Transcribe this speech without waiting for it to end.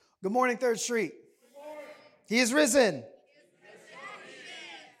Good morning, Third Street. He is risen.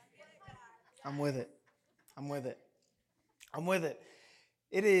 I'm with it. I'm with it. I'm with it.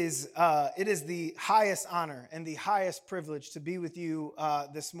 It is the highest honor and the highest privilege to be with you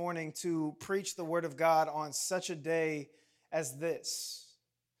this morning to preach the Word of God on such a day as this.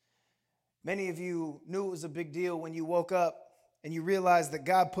 Many of you knew it was a big deal when you woke up and you realized that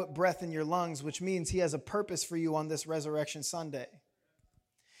God put breath in your lungs, which means He has a purpose for you on this Resurrection Sunday.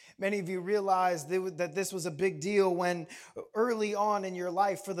 Many of you realized that this was a big deal when early on in your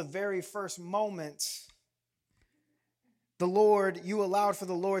life, for the very first moment, you allowed for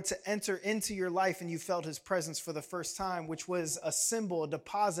the Lord to enter into your life and you felt His presence for the first time, which was a symbol, a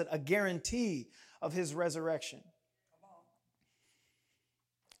deposit, a guarantee of His resurrection.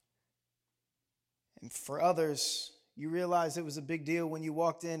 And for others, you realized it was a big deal when you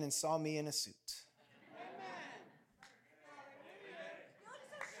walked in and saw me in a suit.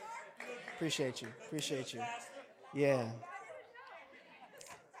 Appreciate you. Yeah.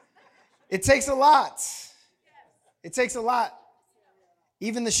 It takes a lot. It takes a lot.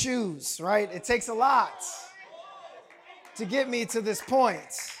 Even the shoes, right? It takes a lot to get me to this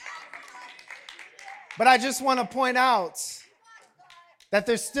point. But I just want to point out that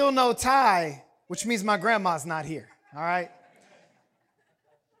there's still no tie, which means my grandma's not here, all right?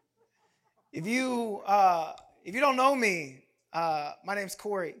 If you don't know me, my name's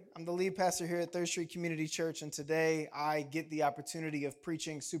Corey. I'm the lead pastor here at Third Street Community Church, and today I get the opportunity of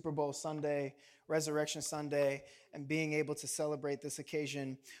preaching Super Bowl Sunday, Resurrection Sunday, and being able to celebrate this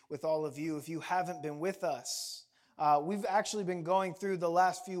occasion with all of you. If you haven't been with us, we've actually been going through the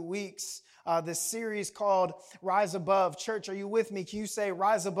last few weeks this series called Rise Above. Church, are you with me? Can you say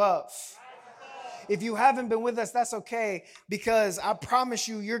Rise Above? If you haven't been with us, that's okay, because I promise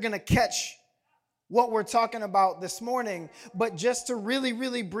you're going to catch what we're talking about this morning. But just to really,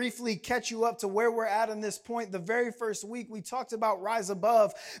 really briefly catch you up to where we're at in this point, the very first week we talked about Rise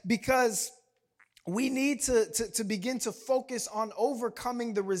Above because we need to begin to focus on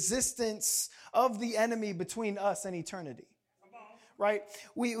overcoming the resistance of the enemy between us and eternity. Right?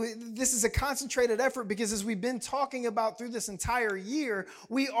 This is a concentrated effort because as we've been talking about through this entire year,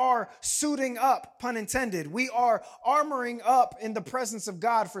 we are suiting up, pun intended. We are armoring up in the presence of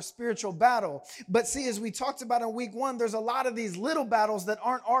God for spiritual battle. But see, as we talked about in week 1, there's a lot of these little battles that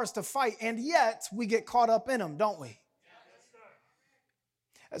aren't ours to fight, and yet we get caught up in them, don't we?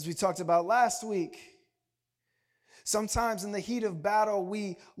 As we talked about last week, sometimes in the heat of battle,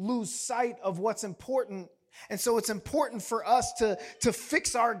 we lose sight of what's important. And so it's important for us to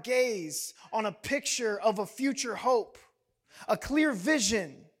fix our gaze on a picture of a future hope, a clear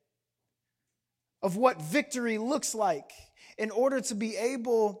vision of what victory looks like in order to be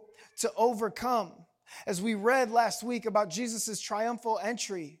able to overcome. As we read last week about Jesus' triumphal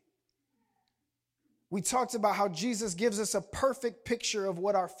entry, we talked about how Jesus gives us a perfect picture of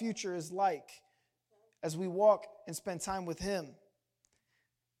what our future is like as we walk and spend time with Him.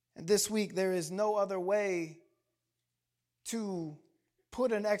 And this week, there is no other way to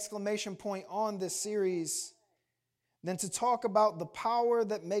put an exclamation point on this series than to talk about the power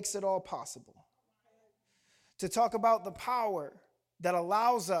that makes it all possible. To talk about the power that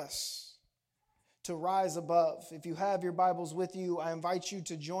allows us to rise above. If you have your Bibles with you, I invite you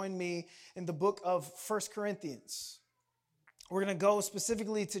to join me in the book of 1 Corinthians. We're going to go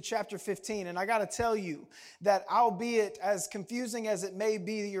specifically to chapter 15. And I got to tell you that albeit as confusing as it may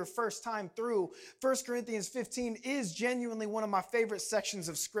be your first time through, 1 Corinthians 15 is genuinely one of my favorite sections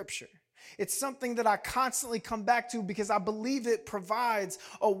of Scripture. It's something that I constantly come back to because I believe it provides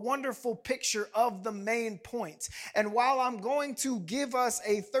a wonderful picture of the main point. And while I'm going to give us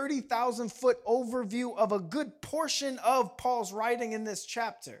a 30,000-foot overview of a good portion of Paul's writing in this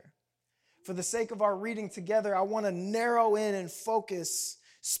chapter, for the sake of our reading together, I want to narrow in and focus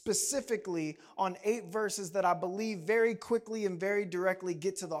specifically on 8 verses that I believe very quickly and very directly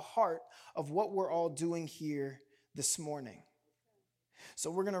get to the heart of what we're all doing here this morning.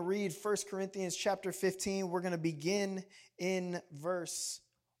 So we're going to read 1 Corinthians chapter 15. We're going to begin in verse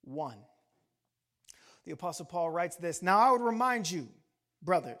 1. The Apostle Paul writes this, "Now I would remind you,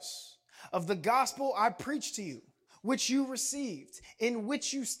 brothers, of the gospel I preached to you, which you received, in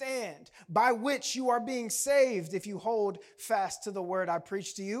which you stand, by which you are being saved, if you hold fast to the word I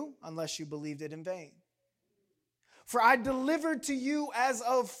preached to you, unless you believed it in vain. For I delivered to you as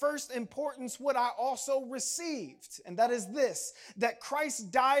of first importance what I also received, and that is this, that Christ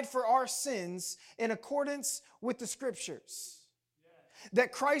died for our sins in accordance with the Scriptures.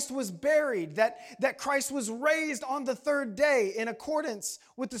 That Christ was buried, that Christ was raised on the third day in accordance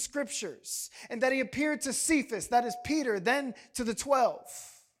with the Scriptures, and that He appeared to Cephas, that is Peter, then to the 12.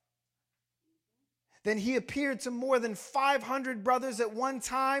 Then he appeared to more than 500 brothers at one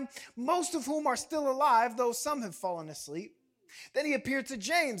time, most of whom are still alive, though some have fallen asleep. Then he appeared to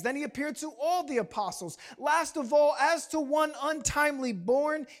James. Then he appeared to all the apostles. Last of all, as to one untimely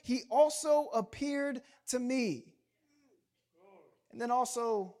born, he also appeared to me. And then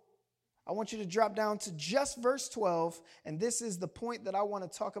also, I want you to drop down to just verse 12, and this is the point that I want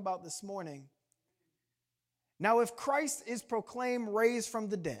to talk about this morning. Now, if Christ is proclaimed raised from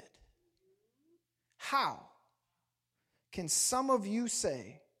the dead, how can some of you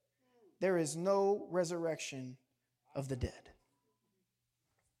say there is no resurrection of the dead?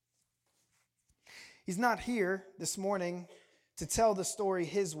 He's not here this morning to tell the story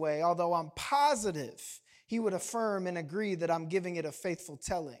his way, although I'm positive he would affirm and agree that I'm giving it a faithful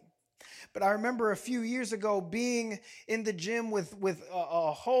telling. But I remember a few years ago being in the gym with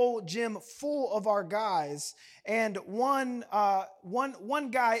a whole gym full of our guys, and one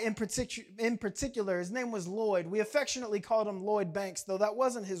guy in particular, his name was Lloyd. We affectionately called him Lloyd Banks, though that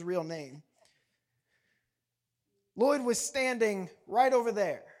wasn't his real name. Lloyd was standing right over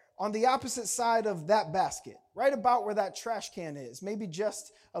there on the opposite side of that basket, right about where that trash can is, maybe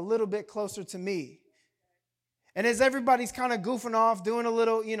just a little bit closer to me. And as everybody's kind of goofing off, doing a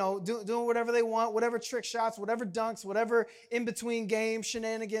little, doing whatever they want, whatever trick shots, whatever dunks, whatever in-between game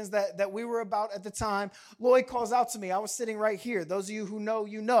shenanigans that we were about at the time, Lloyd calls out to me. I was sitting right here. Those of you who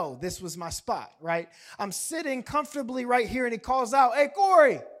know, this was my spot, right? I'm sitting comfortably right here, and he calls out, "Hey,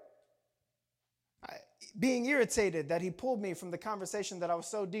 Corey!" Being irritated that he pulled me from the conversation that I was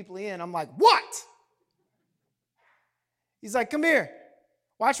so deeply in, I'm like, "What?" He's like, "Come here.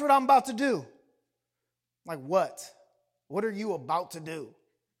 Watch what I'm about to do." I'm like, "What? What are you about to do?"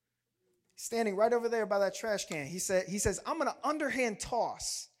 Standing right over there by that trash can, he says, "I'm going to underhand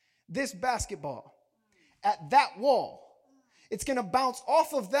toss this basketball at that wall. It's going to bounce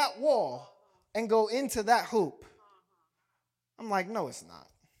off of that wall and go into that hoop." I'm like, "No, it's not."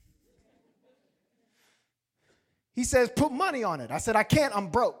 He says, "Put money on it." I said, "I can't, I'm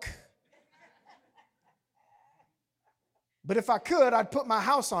broke. But if I could, I'd put my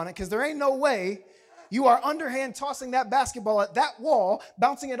house on it, because there ain't no way you are underhand tossing that basketball at that wall,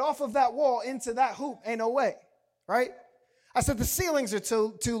 bouncing it off of that wall into that hoop. Ain't no way," right? I said, "The ceilings are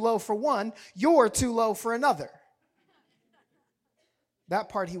too low for one. You're too low for another." That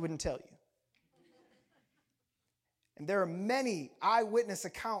part he wouldn't tell you. And there are many eyewitness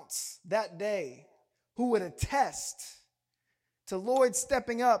accounts that day who would attest to Lloyd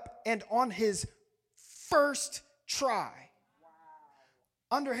stepping up and on his first try,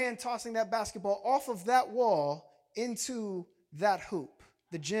 underhand tossing that basketball off of that wall into that hoop.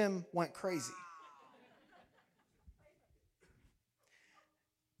 The gym went crazy.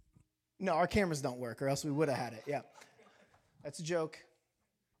 No, our cameras don't work, or else we would have had it. Yeah, that's a joke,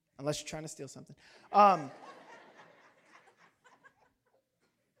 unless you're trying to steal something.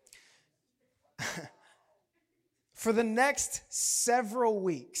 For the next several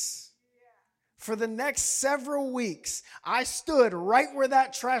weeks, I stood right where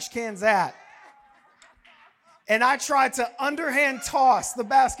that trash can's at, and I tried to underhand toss the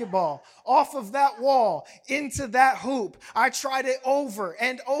basketball off of that wall into that hoop. I tried it over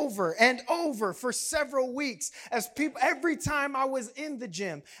and over and over for several weeks, as people, every time I was in the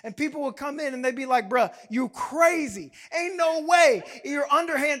gym, and people would come in and they'd be like, "Bruh, you crazy. Ain't no way you're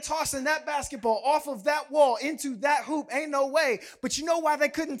underhand tossing that basketball off of that wall into that hoop. Ain't no way." But you know why they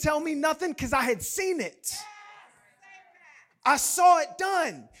couldn't tell me nothing? Because I had seen it. I saw it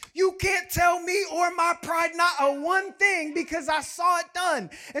done. You can't tell me or my pride not a one thing, because I saw it done.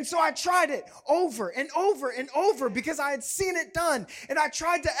 And so I tried it over and over and over because I had seen it done. And I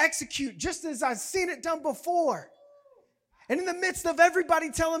tried to execute just as I'd seen it done before. And in the midst of everybody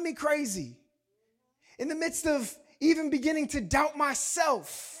telling me crazy, in the midst of even beginning to doubt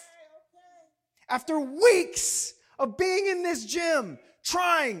myself, after weeks of being in this gym,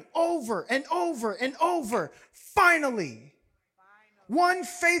 trying over and over and over, finally, one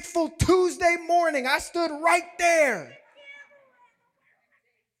faithful Tuesday morning, I stood right there.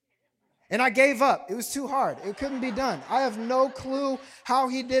 And I gave up. It was too hard. It couldn't be done. I have no clue how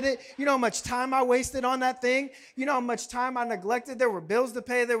he did it. You know how much time I wasted on that thing? You know how much time I neglected? There were bills to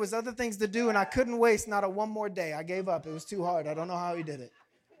pay. There was other things to do, and I couldn't waste not a one more day. I gave up. It was too hard. I don't know how he did it.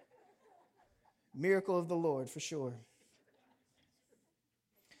 Miracle of the Lord, for sure.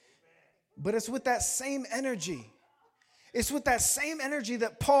 But it's with that same energy. It's with that same energy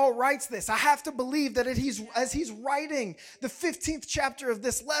that Paul writes this. I have to believe that as he's writing the 15th chapter of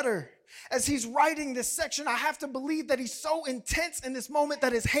this letter, as he's writing this section, I have to believe that he's so intense in this moment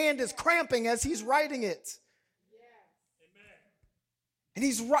that his hand is cramping as he's writing it.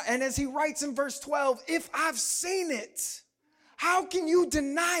 And as he writes in verse 12, if I've seen it, how can you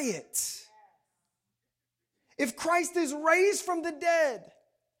deny it? If Christ is raised from the dead,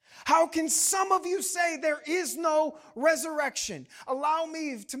 how can some of you say there is no resurrection? Allow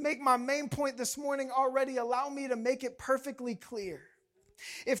me to make my main point this morning already. Allow me to make it perfectly clear.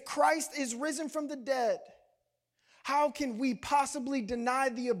 If Christ is risen from the dead, how can we possibly deny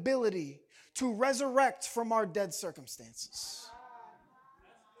the ability to resurrect from our dead circumstances?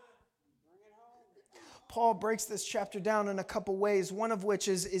 Paul breaks this chapter down in a couple ways, one of which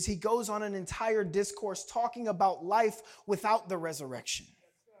is he goes on an entire discourse talking about life without the resurrection.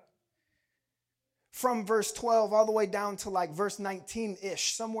 From verse 12 all the way down to like verse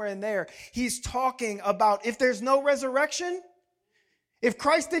 19-ish, somewhere in there, he's talking about if there's no resurrection, if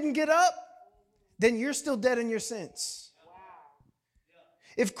Christ didn't get up, then you're still dead in your sins.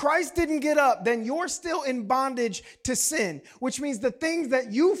 If Christ didn't get up, then you're still in bondage to sin, which means the things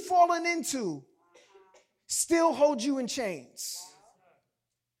that you've fallen into still hold you in chains.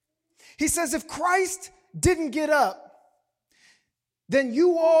 He says if Christ didn't get up, then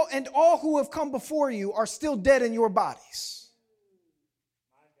you all and all who have come before you are still dead in your bodies.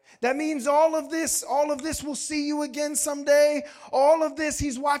 That means all of this will see you again someday. All of this,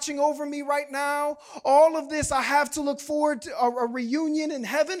 he's watching over me right now. All of this, I have to look forward to a reunion in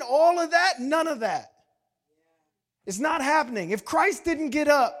heaven. All of that, none of that. It's not happening. If Christ didn't get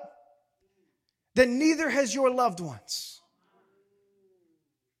up, then neither has your loved ones.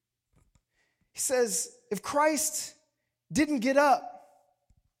 He says, if Christ didn't get up,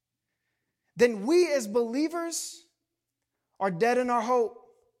 then we as believers are dead in our hope.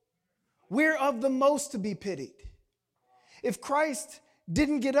 We're of the most to be pitied. If Christ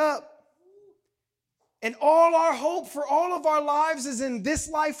didn't get up, and all our hope for all of our lives is in this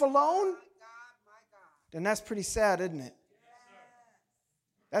life alone, then that's pretty sad, isn't it?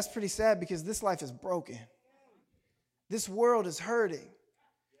 That's pretty sad because this life is broken. This world is hurting.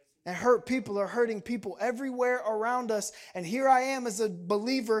 And hurt people are hurting people everywhere around us. And here I am as a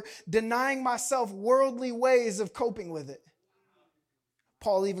believer denying myself worldly ways of coping with it.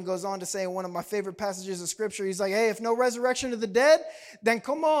 Paul even goes on to say in one of my favorite passages of scripture, he's like, hey, if no resurrection of the dead, then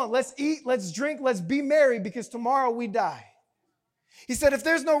come on, let's eat, let's drink, let's be merry because tomorrow we die. He said, if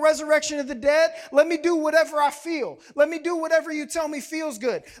there's no resurrection of the dead, let me do whatever I feel. Let me do whatever you tell me feels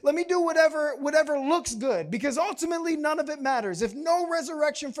good. Let me do whatever looks good, because ultimately none of it matters. If no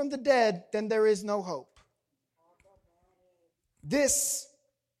resurrection from the dead, then there is no hope. This,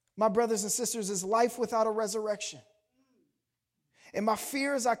 my brothers and sisters, is life without a resurrection. And my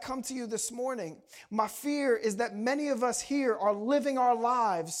fear as I come to you this morning, my fear is that many of us here are living our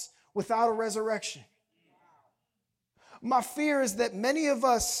lives without a resurrection. My fear is that many of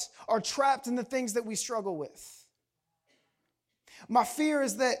us are trapped in the things that we struggle with. My fear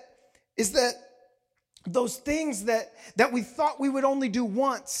is that those things that we thought we would only do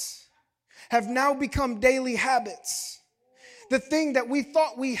once have now become daily habits. The thing that we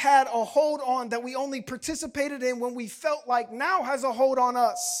thought we had a hold on that we only participated in when we felt like now has a hold on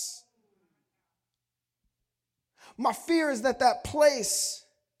us. My fear is that place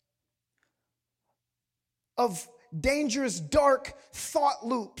of dangerous, dark thought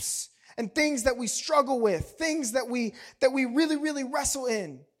loops and things that we struggle with, things that we really, really wrestle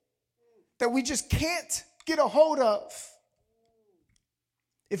in, that we just can't get a hold of.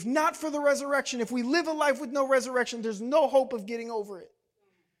 If not for the resurrection, if we live a life with no resurrection, there's no hope of getting over it.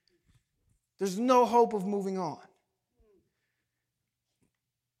 There's no hope of moving on.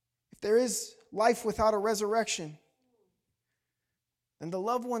 If there is life without a resurrection, then the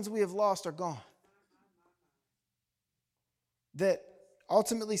loved ones we have lost are gone. That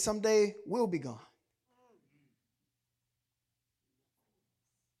ultimately someday will be gone.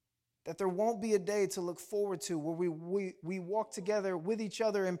 That there won't be a day to look forward to where we walk together with each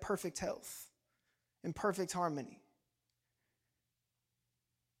other in perfect health, in perfect harmony.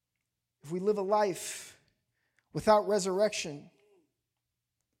 If we live a life without resurrection,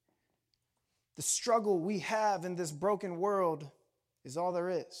 the struggle we have in this broken world is all there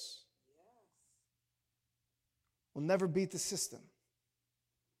is. We'll never beat the system.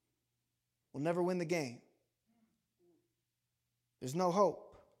 We'll never win the game. There's no hope.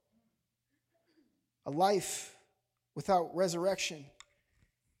 A life without resurrection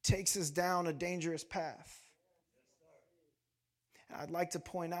takes us down a dangerous path. And I'd like to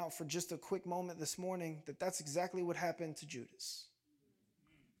point out for just a quick moment this morning that that's exactly what happened to Judas.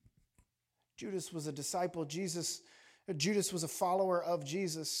 Judas was a disciple. Judas was a follower of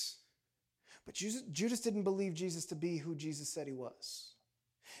Jesus. But Judas didn't believe Jesus to be who Jesus said he was.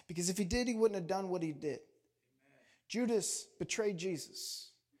 Because if he did, he wouldn't have done what he did. Judas betrayed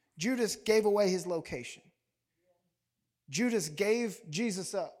Jesus. Judas gave away his location. Judas gave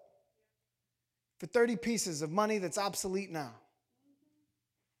Jesus up for 30 pieces of money that's obsolete now.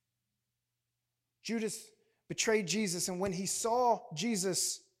 Judas betrayed Jesus, and when he saw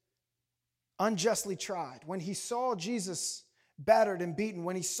Jesus unjustly tried, when he saw Jesus battered and beaten,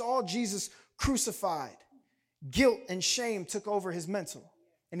 when he saw Jesus crucified, guilt and shame took over his mental,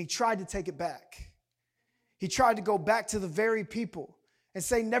 and he tried to take it back. He tried to go back to the very people and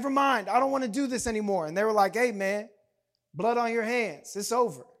say, never mind, I don't want to do this anymore. And they were like, hey, man, blood on your hands. It's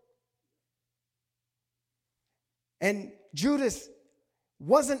over. And Judas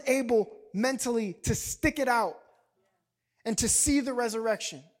wasn't able mentally to stick it out and to see the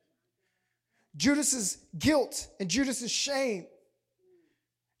resurrection. Judas's guilt and Judas's shame,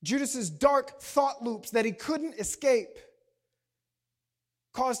 Judas's dark thought loops that he couldn't escape,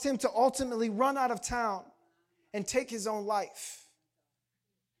 caused him to ultimately run out of town and take his own life,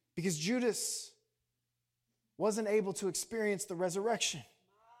 because Judas wasn't able to experience the resurrection.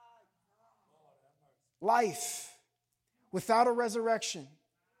 Life without a resurrection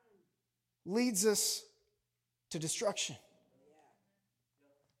leads us to destruction.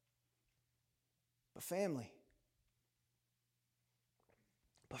 But family,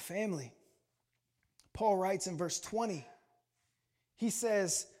 Paul writes in verse 20, he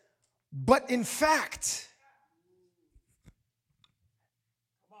says, but in fact,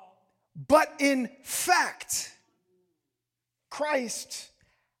 Christ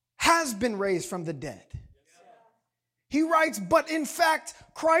has been raised from the dead. He writes, but in fact,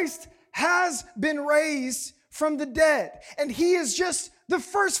 Christ has been raised from the dead. And he is just the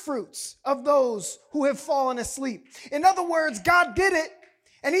first fruits of those who have fallen asleep. In other words, God did it,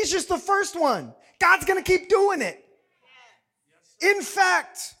 and he's just the first one. God's going to keep doing it. In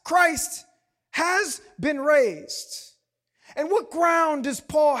fact, Christ has been raised. And what ground does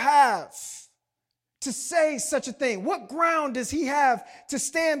Paul have to say such a thing? What ground does he have to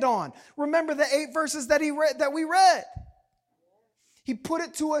stand on? Remember the 8 verses that we read. He put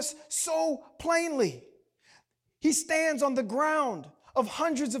it to us so plainly. He stands on the ground of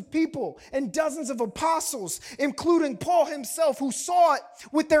hundreds of people and dozens of apostles, including Paul himself, who saw it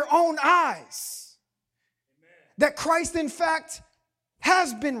with their own eyes. Amen. That Christ, in fact,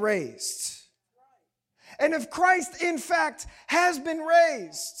 has been raised. And if Christ, in fact, has been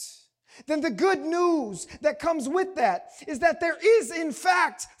raised, then the good news that comes with that is that there is, in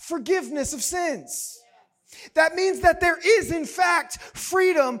fact, forgiveness of sins. That means that there is, in fact,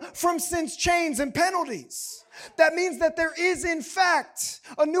 freedom from sin's chains and penalties. That means that there is, in fact,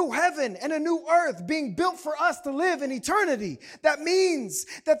 a new heaven and a new earth being built for us to live in eternity. That means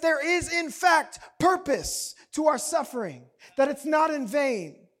that there is, in fact, purpose to our suffering, that it's not in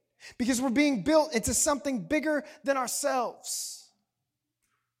vain, because we're being built into something bigger than ourselves.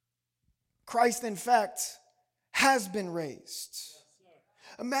 Christ, in fact, has been raised.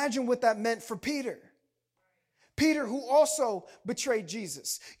 Imagine what that meant for Peter. Peter, who also betrayed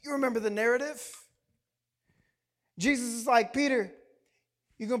Jesus. You remember the narrative? Jesus is like, Peter,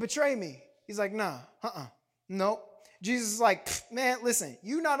 you gonna betray me? He's like, nah, nope. Jesus is like, man, listen,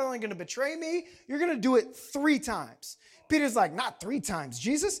 you're not only gonna betray me, you're gonna do it 3 times. Peter's like, not 3 times,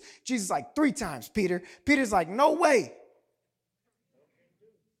 Jesus. Jesus is like, 3 times, Peter. Peter's like, no way.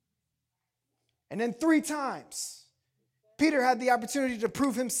 And then 3 times, Peter had the opportunity to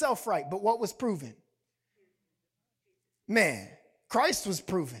prove himself right. But what was proven? Man, Christ was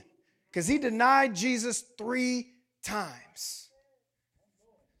proven, because he denied Jesus 3 times.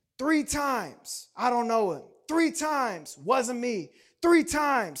 3 times, I don't know him. 3 times, wasn't me. 3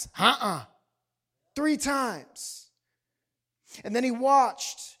 times, 3 times. And then he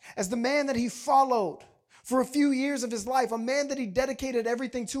watched as the man that he followed for a few years of his life, a man that he dedicated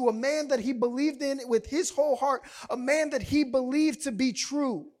everything to, a man that he believed in with his whole heart, a man that he believed to be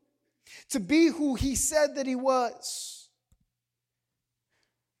true, to be who he said that he was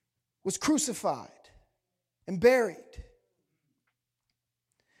crucified and buried.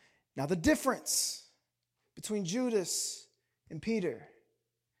 Now, the difference between Judas and Peter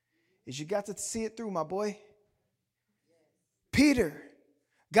is you got to see it through, my boy. Peter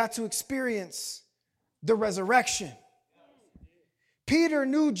got to experience the resurrection. Peter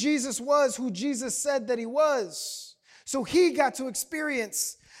knew Jesus was who Jesus said that he was. So he got to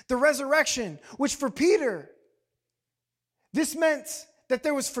experience the resurrection, which for Peter, this meant that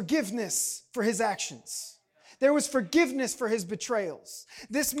there was forgiveness for his actions. There was forgiveness for his betrayals.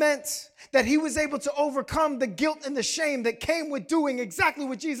 This meant that he was able to overcome the guilt and the shame that came with doing exactly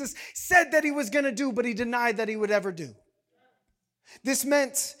what Jesus said that he was going to do, but he denied that he would ever do. This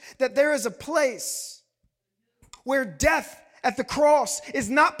meant that there is a place where death at the cross is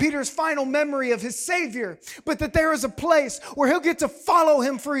not Peter's final memory of his Savior, but that there is a place where he'll get to follow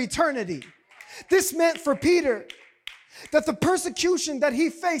him for eternity. This meant for Peter that the persecution that he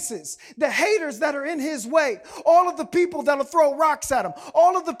faces, the haters that are in his way, all of the people that'll throw rocks at him,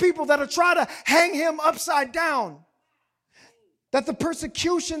 all of the people that'll try to hang him upside down, that the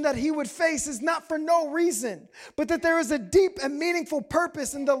persecution that he would face is not for no reason, but that there is a deep and meaningful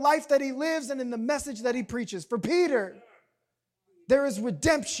purpose in the life that he lives and in the message that he preaches. For Peter, there is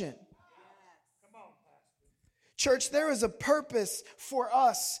redemption. Church, there is a purpose for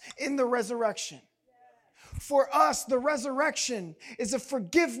us in the resurrection. For us, the resurrection is a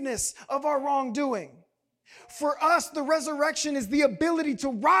forgiveness of our wrongdoing. For us, the resurrection is the ability to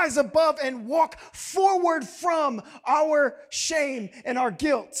rise above and walk forward from our shame and our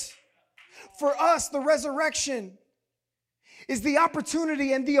guilt. For us, the resurrection is the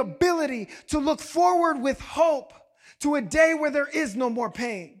opportunity and the ability to look forward with hope to a day where there is no more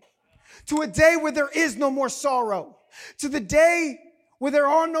pain, to a day where there is no more sorrow, to the day where there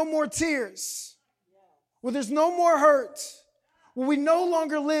are no more tears, where there's no more hurt, where we no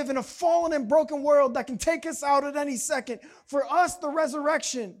longer live in a fallen and broken world that can take us out at any second. For us, the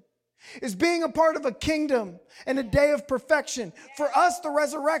resurrection is being a part of a kingdom and a day of perfection. For us, the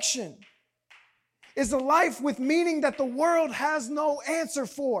resurrection is a life with meaning that the world has no answer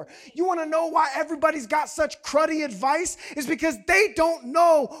for. You want to know why everybody's got such cruddy advice? It's because they don't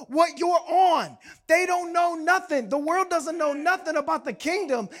know what you're on. They don't know nothing. The world doesn't know nothing about the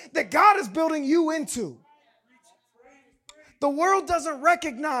kingdom that God is building you into. The world doesn't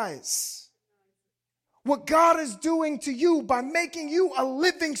recognize what God is doing to you by making you a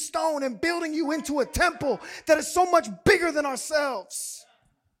living stone and building you into a temple that is so much bigger than ourselves.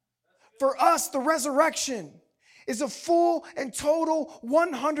 For us, the resurrection is a full and total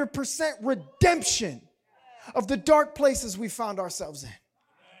 100% redemption of the dark places we found ourselves in.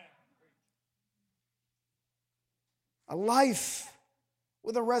 A life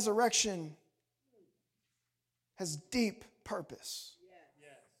with a resurrection has deep purpose.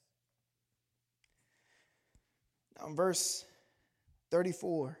 Now in verse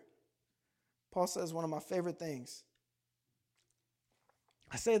 34, Paul says one of my favorite things.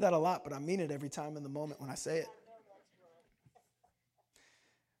 I say that a lot, but I mean it every time in the moment when I say it.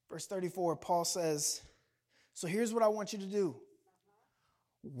 Verse 34, Paul says, so here's what I want you to do.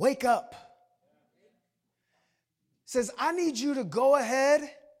 Wake up. Says, I need you to go ahead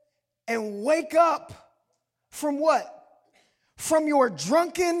and wake up from what? From your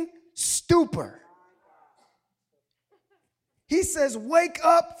drunken stupor. He says, wake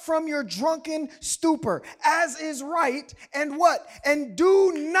up from your drunken stupor, as is right, and what? And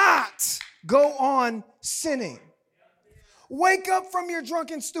do not go on sinning. Wake up from your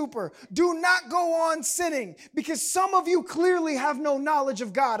drunken stupor. Do not go on sinning, because some of you clearly have no knowledge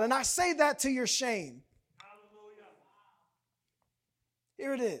of God, and I say that to your shame.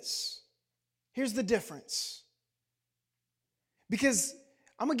 Here it is. Here's the difference. Because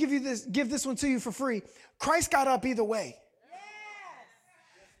I'm going to give this one to you for free. Christ got up either way.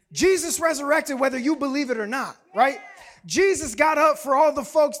 Jesus resurrected whether you believe it or not, right? Jesus got up for all the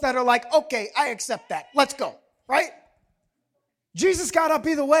folks that are like, okay, I accept that. Let's go, right? Jesus got up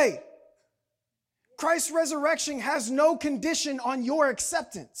either way. Christ's resurrection has no condition on your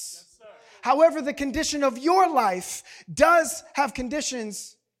acceptance. Yes, however, the condition of your life does have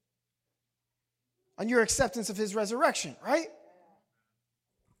conditions on your acceptance of his resurrection, right?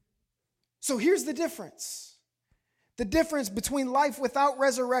 So here's the difference. The difference between life without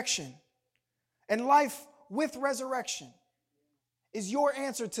resurrection and life with resurrection is your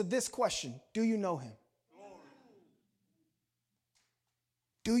answer to this question. Do you know him?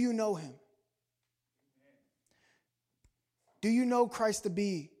 Do you know him? Do you know Christ to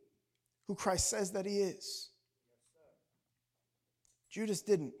be who Christ says that he is? Judas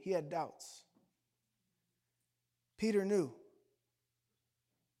didn't. He had doubts. Peter knew.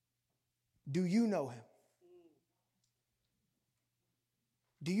 Do you know him?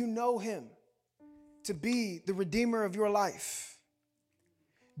 Do you know him to be the Redeemer of your life?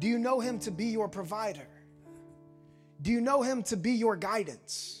 Do you know him to be your provider? Do you know him to be your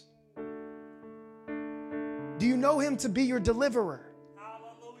guidance? Do you know him to be your deliverer?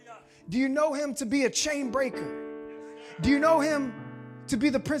 Hallelujah. Do you know him to be a chain breaker? Do you know him to be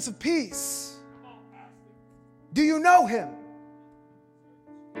the Prince of Peace? Do you know him?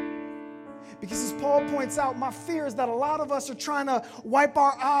 Because as Paul points out, my fear is that a lot of us are trying to wipe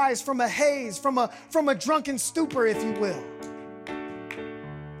our eyes from a haze, from a drunken stupor, if you will.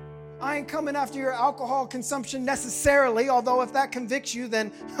 I ain't coming after your alcohol consumption necessarily, although if that convicts you,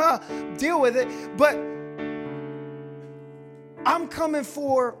 then deal with it. But I'm coming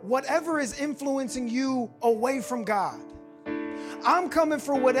for whatever is influencing you away from God. I'm coming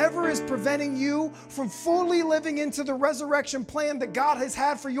for whatever is preventing you from fully living into the resurrection plan that God has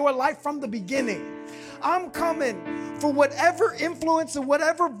had for your life from the beginning. I'm coming for whatever influence and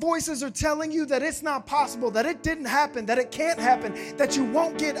whatever voices are telling you that it's not possible, that it didn't happen, that it can't happen, that you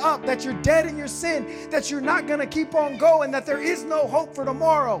won't get up, that you're dead in your sin, that you're not going to keep on going, that there is no hope for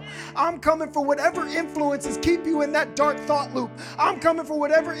tomorrow. I'm coming for whatever influences keep you in that dark thought loop. I'm coming for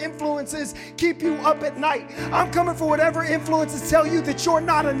whatever influences keep you up at night. I'm coming for whatever influences tell you that you're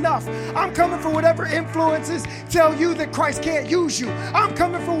not enough. I'm coming for whatever influences tell you that Christ can't use you. I'm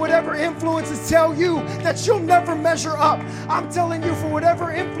coming for whatever influences tell you that you'll never measure up. I'm telling you for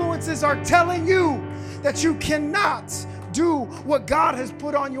whatever influences are telling you that you cannot do what God has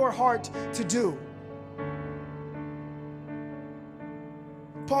put on your heart to do.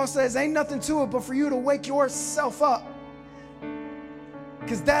 Paul says, ain't nothing to it but for you to wake yourself up.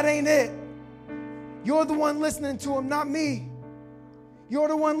 Because that ain't it. You're the one listening to him, not me. You're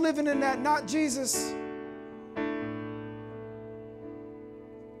the one living in that, not Jesus.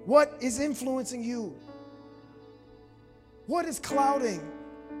 What is influencing you? What is clouding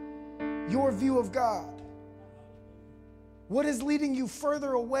your view of God? What is leading you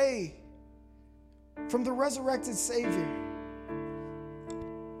further away from the resurrected Savior?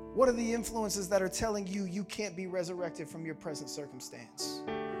 What are the influences that are telling you you can't be resurrected from your present circumstance?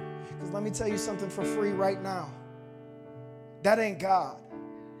 Because let me tell you something for free right now. That ain't God.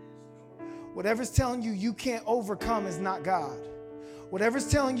 Whatever's telling you you can't overcome is not God. Whatever's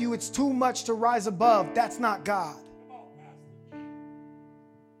telling you it's too much to rise above, that's not God.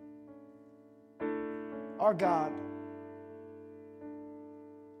 Our God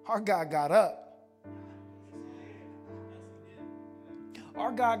got up.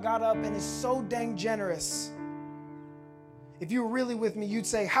 Our God got up and is so dang generous. If you were really with me, you'd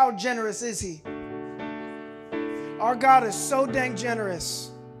say, how generous is he? Our God is so dang generous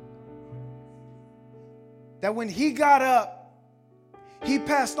that when he got up, he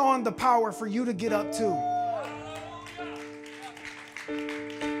passed on the power for you to get up too.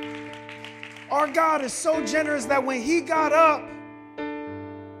 Our God is so generous that when he got up,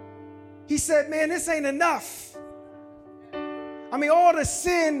 he said, man, this ain't enough. I mean, all the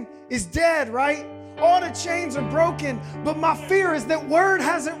sin is dead, right? All the chains are broken, but my fear is that word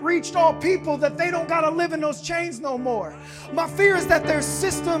hasn't reached all people, that they don't got to live in those chains no more. My fear is that there's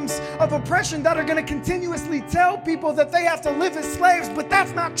systems of oppression that are going to continuously tell people that they have to live as slaves, but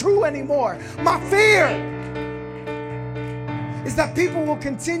that's not true anymore. My fear is that people will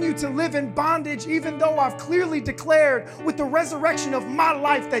continue to live in bondage, even though I've clearly declared with the resurrection of my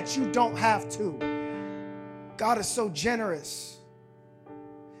life that you don't have to. God is so generous.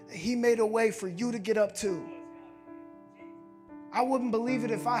 He made a way for you to get up too. I wouldn't believe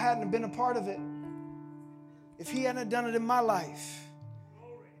it if I hadn't been a part of it. If he hadn't done it in my life.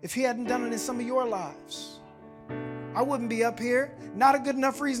 If he hadn't done it in some of your lives. I wouldn't be up here. Not a good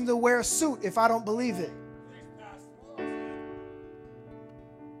enough reason to wear a suit if I don't believe it.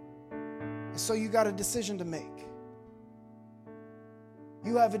 So you got a decision to make.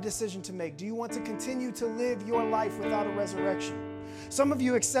 You have a decision to make. Do you want to continue to live your life without a resurrection? Some of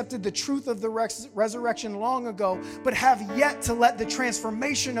you accepted the truth of the resurrection long ago, but have yet to let the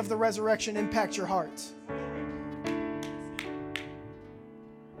transformation of the resurrection impact your heart.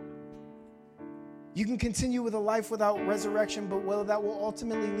 You can continue with a life without resurrection, but what that will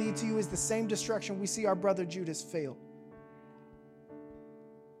ultimately lead to you is the same destruction we see our brother Judas fail.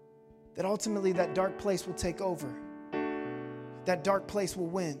 That ultimately that dark place will take over. That dark place will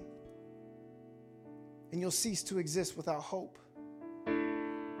win. And you'll cease to exist without hope.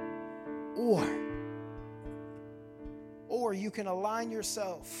 Or you can align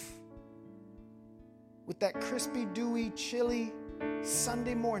yourself with that crispy, dewy, chilly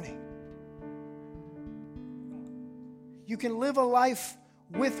Sunday morning. You can live a life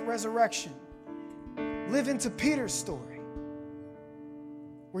with resurrection. Live into Peter's story,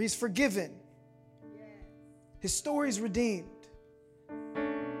 where he's forgiven. His story's redeemed.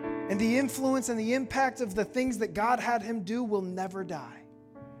 And the influence and the impact of the things that God had him do will never die.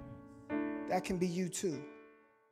 That can be you too.